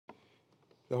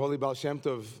The Holy Baal Shem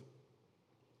Tov,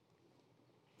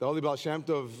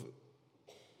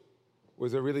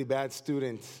 was a really bad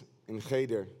student in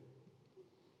Cheder.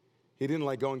 He didn't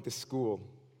like going to school.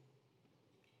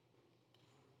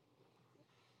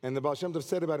 And the Baal Shem Tov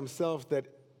said about himself that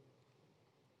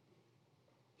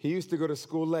he used to go to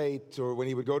school late, or when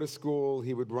he would go to school,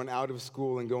 he would run out of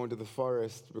school and go into the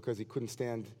forest because he couldn't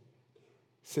stand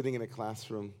sitting in a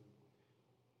classroom.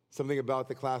 Something about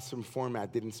the classroom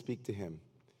format didn't speak to him.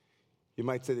 You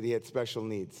might say that he had special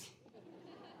needs.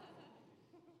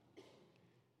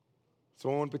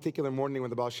 So one particular morning when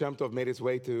the Baal Shem Tov made his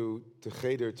way to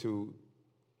Cheder, to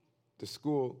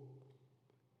school,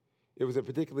 it was a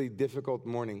particularly difficult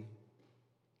morning.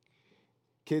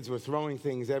 Kids were throwing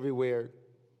things everywhere,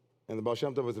 and the Baal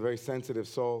Shem Tov was a very sensitive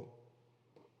soul.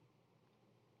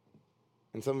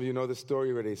 And some of you know the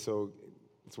story already, so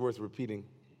it's worth repeating.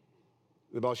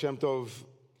 The Baal Shem Tov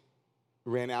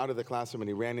ran out of the classroom and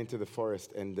he ran into the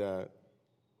forest, and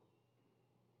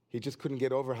he just couldn't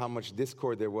get over how much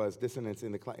discord there was, dissonance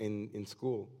in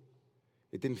school.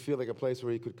 It didn't feel like a place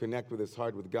where he could connect with his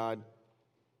heart, with God.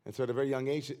 And so at a very young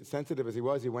age, sensitive as he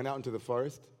was, he went out into the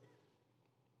forest.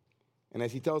 And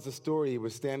as he tells the story, he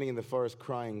was standing in the forest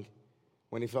crying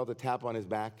when he felt a tap on his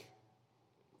back.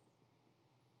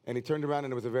 And he turned around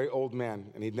and it was a very old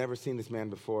man, and he'd never seen this man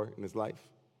before in his life.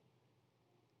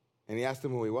 And he asked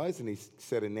him who he was, and he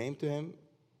said a name to him.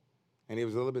 And he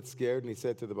was a little bit scared, and he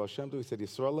said to the Baal Shem Tov, he said,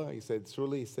 Yisroel? He said,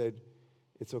 Sruli? He said,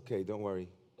 it's okay, don't worry.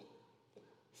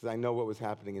 He said, I know what was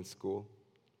happening in school.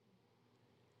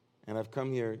 And I've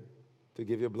come here to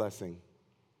give you a blessing.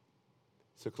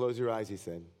 So close your eyes, he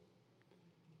said.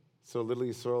 So little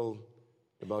Yisroel,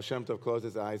 the Baal Shem Tov closed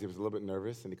his eyes. He was a little bit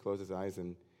nervous, and he closed his eyes,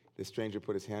 and the stranger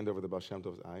put his hand over the Baal Shem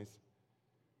Tov's eyes.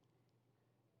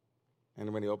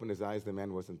 And when he opened his eyes, the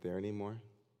man wasn't there anymore.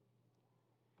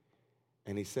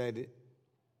 And he said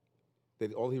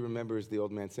that all he remembers the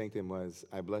old man saying to him was,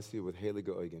 I bless you with Heilige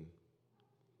Augen.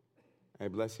 I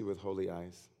bless you with holy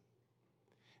eyes.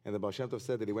 And the Baal Shem Tov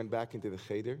said that he went back into the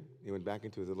Cheder. He went back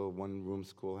into his little one-room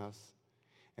schoolhouse.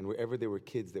 And wherever there were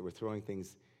kids that were throwing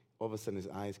things, all of a sudden his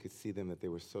eyes could see them, that they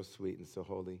were so sweet and so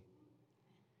holy.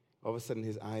 All of a sudden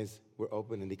his eyes were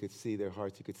open and he could see their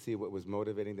hearts. He could see what was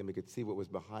motivating them. He could see what was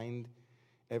behind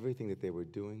everything that they were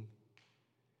doing.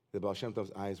 The Baal Shem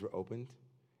Tov's eyes were opened,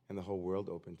 and the whole world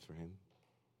opened for him.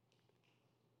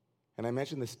 And I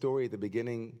mentioned the story at the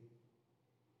beginning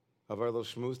of our little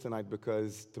shmooze tonight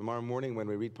because tomorrow morning when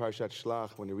we read Parshat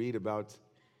Shlach, when we read about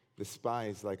the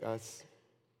spies like us,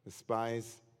 the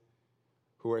spies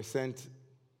who are sent,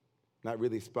 not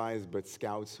really spies, but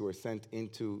scouts who are sent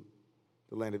into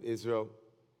the land of Israel,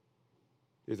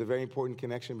 there's a very important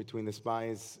connection between the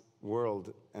spies'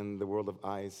 world and the world of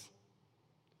eyes.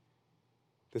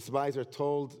 The spies are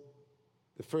told,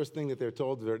 the first thing that they're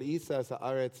told, V'r'isa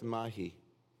sa'aretz mahi.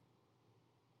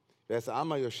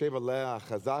 V'es'ama yoshev alea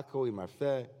chazako im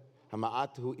arfeh,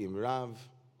 hama'athu im rav.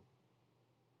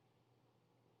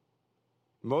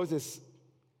 Moses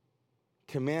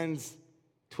commands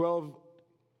 12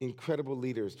 incredible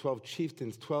leaders, 12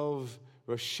 chieftains, 12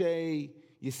 Roshei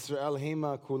Yisrael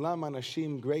Hema, Kulam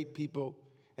Anashim, great people.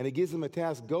 And he gives them a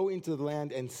task, go into the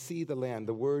land and see the land.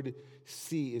 The word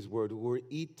see is word,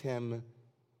 item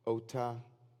ota.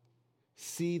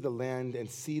 See the land and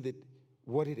see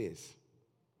what it is.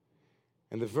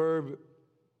 And the verb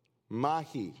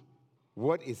mahi,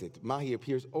 what is it? Mahi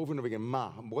appears over and over again. Ma,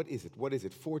 what is it? What is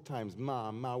it? 4 times.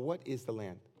 Ma, what is the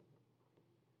land?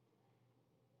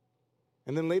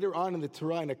 And then later on in the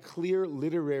Torah, in a clear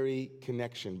literary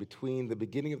connection between the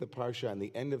beginning of the Parsha and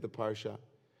the end of the Parsha,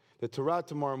 the Torah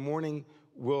tomorrow morning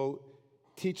will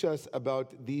teach us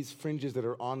about these fringes that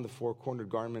are on the 4-cornered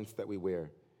garments that we wear,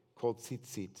 called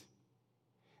tzitzit.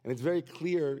 And it's very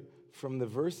clear from the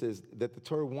verses that the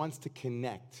Torah wants to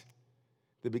connect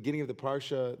the beginning of the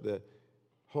Parsha, the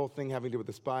whole thing having to do with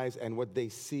the spies and what they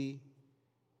see,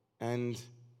 and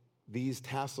these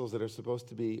tassels that are supposed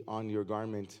to be on your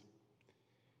garment.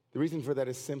 The reason for that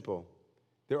is simple.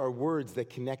 There are words that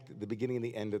connect the beginning and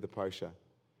the end of the Parsha.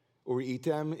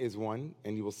 Uri'item is one,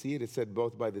 and you will see it is said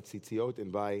both by the tzitziot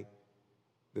and by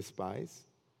the spies.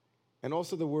 And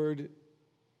also the word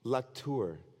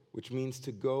latur, which means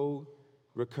to go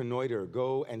reconnoiter,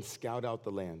 go and scout out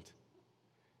the land.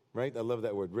 Right? I love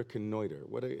that word, reconnoiter.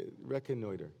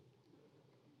 Reconnoiter.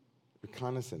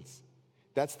 Reconnaissance.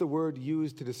 That's the word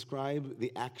used to describe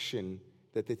the action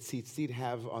that the tzitzit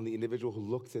have on the individual who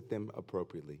looks at them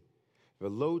appropriately. You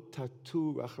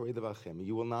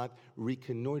will not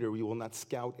reconnoiter, you will not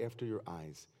scout after your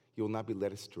eyes. You will not be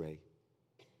led astray.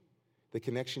 The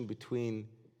connection between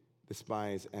the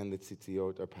spies and the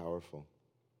tzitziot are powerful.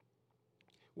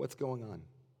 What's going on?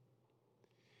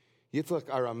 Yitzchak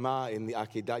Arama in the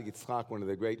Akedat Yitzchak, one of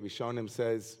the great Rishonim,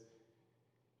 says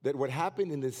that what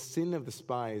happened in the sin of the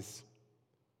spies,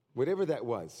 whatever that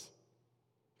was,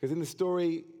 because in the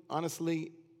story,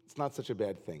 honestly, it's not such a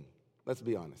bad thing. Let's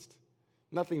be honest.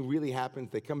 Nothing really happens.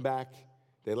 They come back.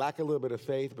 They lack a little bit of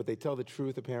faith, but they tell the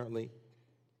truth, apparently.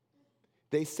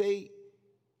 They say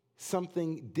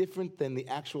something different than the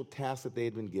actual task that they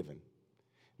had been given.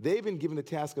 They've been given the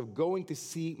task of going to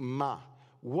see Ma.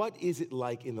 What is it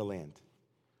like in the land?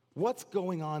 What's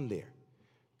going on there?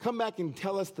 Come back and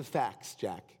tell us the facts,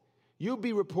 Jack. You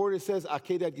be reporter, says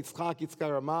Akedat Yitzchak,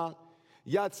 Yitzchak Rama.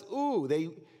 Yatzu, they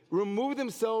remove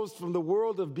themselves from the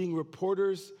world of being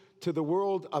reporters to the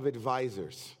world of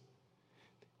advisors.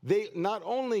 They not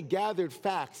only gathered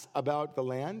facts about the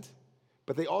land,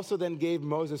 but they also then gave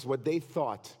Moses what they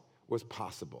thought was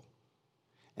possible.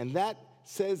 And that,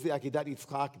 says the Akedat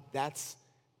Yitzchak, that's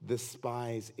the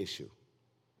spies' issue.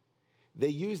 They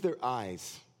use their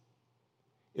eyes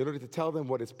in order to tell them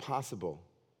what is possible,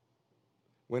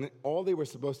 when all they were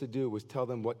supposed to do was tell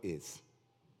them what is.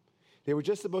 They were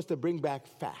just supposed to bring back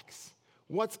facts.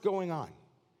 What's going on?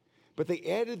 But they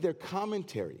added their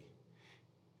commentary.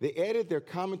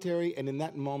 And in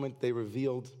that moment, they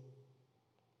revealed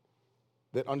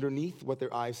that underneath what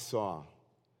their eyes saw,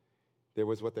 there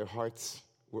was what their hearts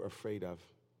were afraid of.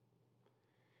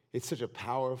 It's such a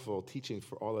powerful teaching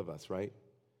for all of us, right?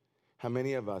 How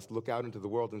many of us look out into the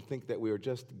world and think that we are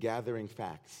just gathering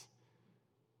facts,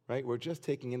 right? We're just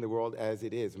taking in the world as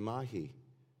it is, mahi.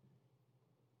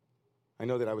 I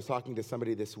know that I was talking to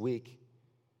somebody this week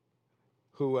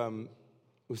who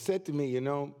said to me, you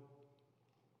know,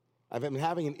 I've been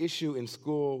having an issue in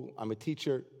school. I'm a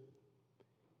teacher.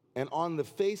 And on the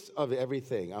face of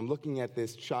everything, I'm looking at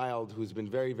this child who's been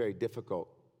very, very difficult.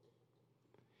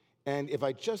 And if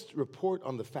I just report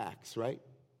on the facts, right,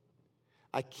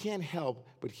 I can't help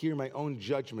but hear my own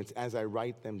judgments as I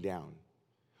write them down.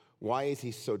 Why is he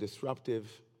so disruptive?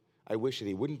 I wish that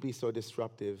he wouldn't be so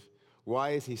disruptive.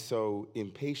 Why is he so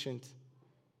impatient?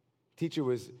 Teacher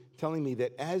was telling me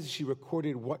that as she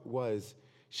recorded what was,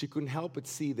 she couldn't help but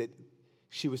see that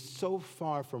she was so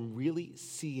far from really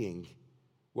seeing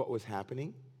what was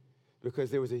happening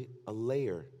because there was a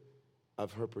layer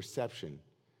of her perception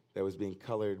that was being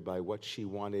colored by what she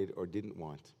wanted or didn't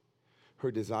want.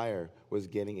 Her desire was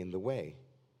getting in the way.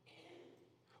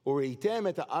 Uritem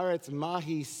et haaretz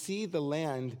mahi, see the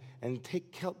land and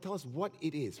tell us what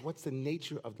it is. What's the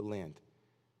nature of the land?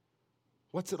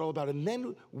 What's it all about? And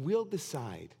then we'll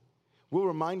decide. We'll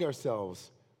remind ourselves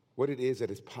what it is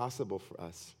that is possible for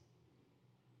us.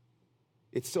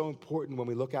 It's so important when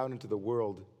we look out into the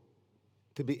world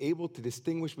to be able to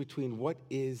distinguish between what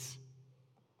is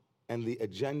and the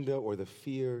agenda or the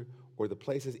fear or the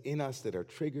places in us that are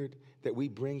triggered that we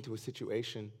bring to a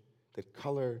situation that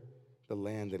color the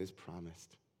land that is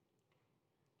promised.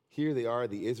 Here they are,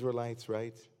 the Israelites,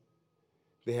 right?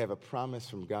 They have a promise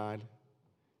from God.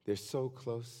 They're so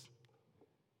close,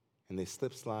 and they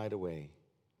slide away.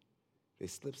 They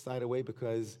slide away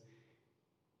because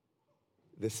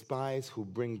the spies who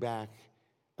bring back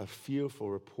a fearful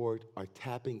report are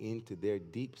tapping into their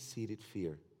deep-seated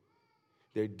fear,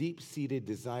 their deep-seated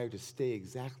desire to stay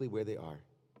exactly where they are.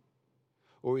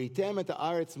 Or item et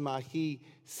haaretz mahi,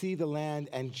 see the land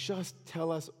and just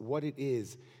tell us what it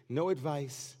is. No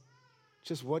advice,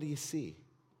 just what do you see?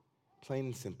 Plain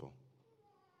and simple.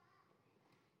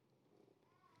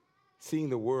 Seeing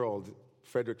the world,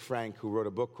 Frederick Frank, who wrote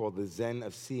a book called The Zen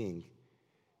of Seeing,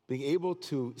 being able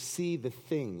to see the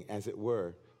thing, as it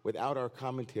were, without our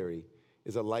commentary,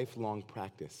 is a lifelong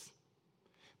practice.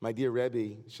 My dear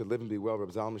Rebbe, should live and be well,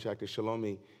 Reb Zalman Schachter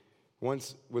Shalomi,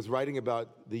 once was writing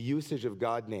about the usage of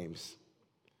God names.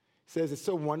 He says it's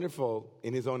so wonderful,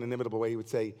 in his own inimitable way, he would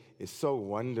say, it's so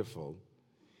wonderful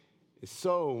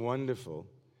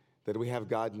that we have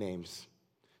God names.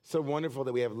 So wonderful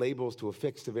that we have labels to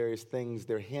affix to various things,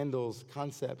 their handles,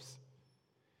 concepts.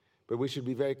 But we should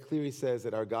be very clear, he says,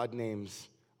 that our God names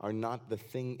are not the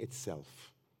thing itself.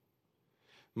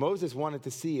 Moses wanted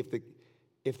to see if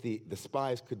the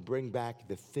spies could bring back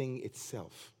the thing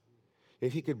itself.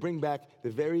 If he could bring back the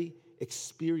very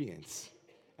experience.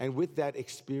 And with that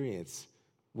experience,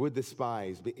 would the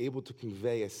spies be able to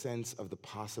convey a sense of the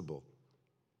possible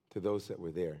to those that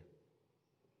were there?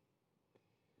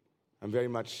 I'm very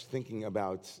much thinking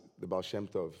about the Baal Shem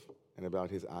Tov and about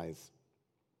his eyes.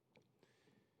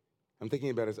 I'm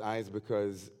thinking about his eyes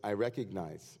because I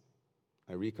realize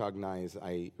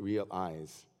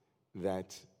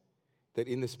that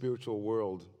in the spiritual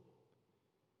world,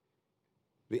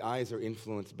 the eyes are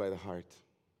influenced by the heart.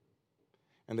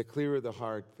 And the clearer the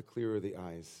heart, the clearer the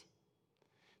eyes.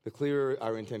 The clearer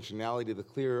our intentionality, the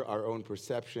clearer our own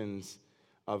perceptions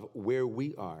of where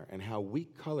we are and how we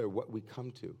color what we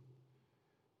come to,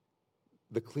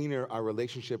 the cleaner our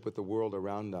relationship with the world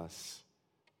around us,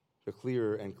 the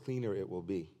clearer and cleaner it will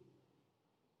be.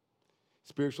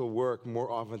 Spiritual work, more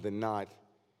often than not,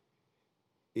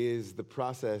 is the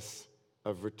process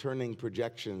of returning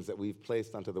projections that we've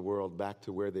placed onto the world back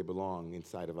to where they belong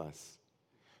inside of us.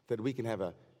 That we can have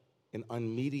an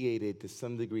unmediated, to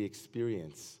some degree,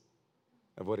 experience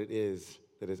of what it is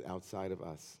that is outside of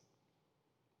us.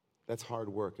 That's hard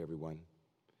work, everyone.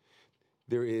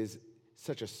 There is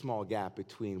such a small gap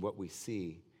between what we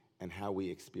see and how we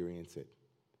experience it.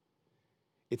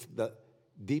 It's the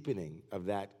deepening of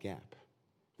that gap,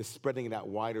 the spreading it out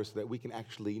wider so that we can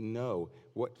actually know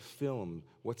what film,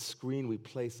 what screen we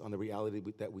place on the reality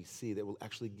that we see that will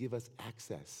actually give us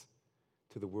access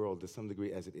to the world to some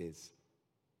degree as it is.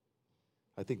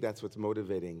 I think that's what's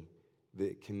motivating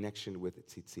the connection with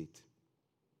tzitzit.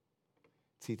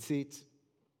 Tzitzit,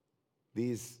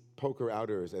 these poker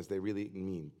outers, as they really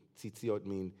mean, tzitziot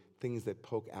mean things that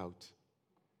poke out.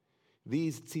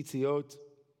 These tzitziot,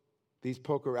 these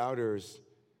poker outers,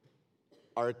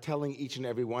 are telling each and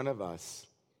every one of us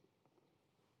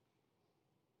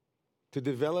to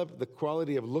develop the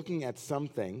quality of looking at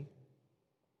something,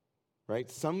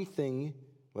 right? Something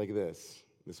like this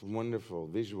wonderful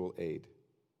visual aid.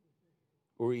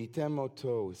 Uritem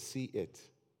oto, see it,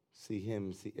 see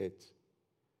him, see it.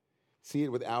 See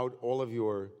it without all of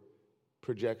your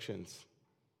projections.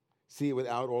 See it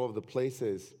without all of the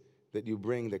places that you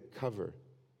bring that cover.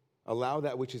 Allow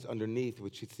that which is underneath,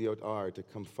 which tzitziot are, to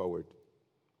come forward.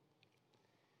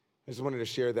 I just wanted to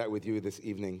share that with you this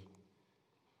evening.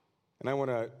 And I want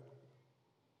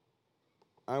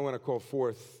to call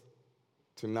forth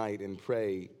tonight and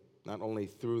pray, not only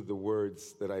through the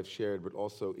words that I've shared, but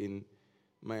also in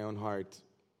my own heart,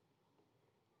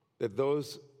 that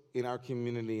those in our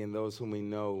community and those whom we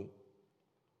know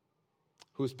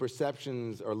whose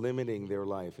perceptions are limiting their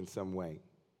life in some way,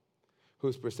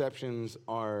 whose perceptions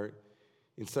are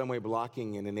in some way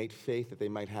blocking an innate faith that they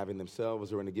might have in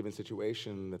themselves or in a given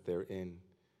situation that they're in,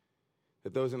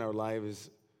 that those in our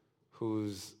lives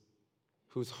whose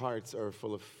hearts are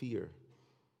full of fear,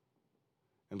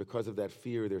 and because of that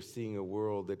fear they're seeing a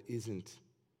world that isn't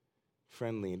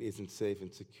friendly and isn't safe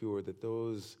and secure, that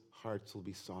those hearts will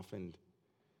be softened.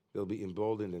 They'll be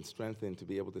emboldened and strengthened to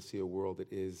be able to see a world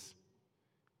that is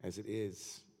as it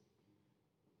is,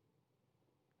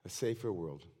 a safer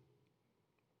world.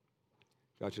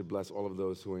 God should bless all of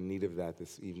those who are in need of that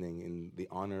this evening in the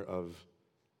honor of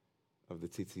the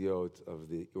tzitziot, of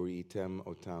the uritem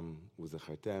otam,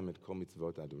 uzachartem et kol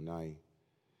mitzvot Adonai.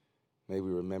 May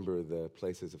we remember the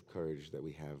places of courage that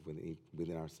we have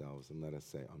within ourselves, and let us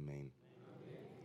say amen.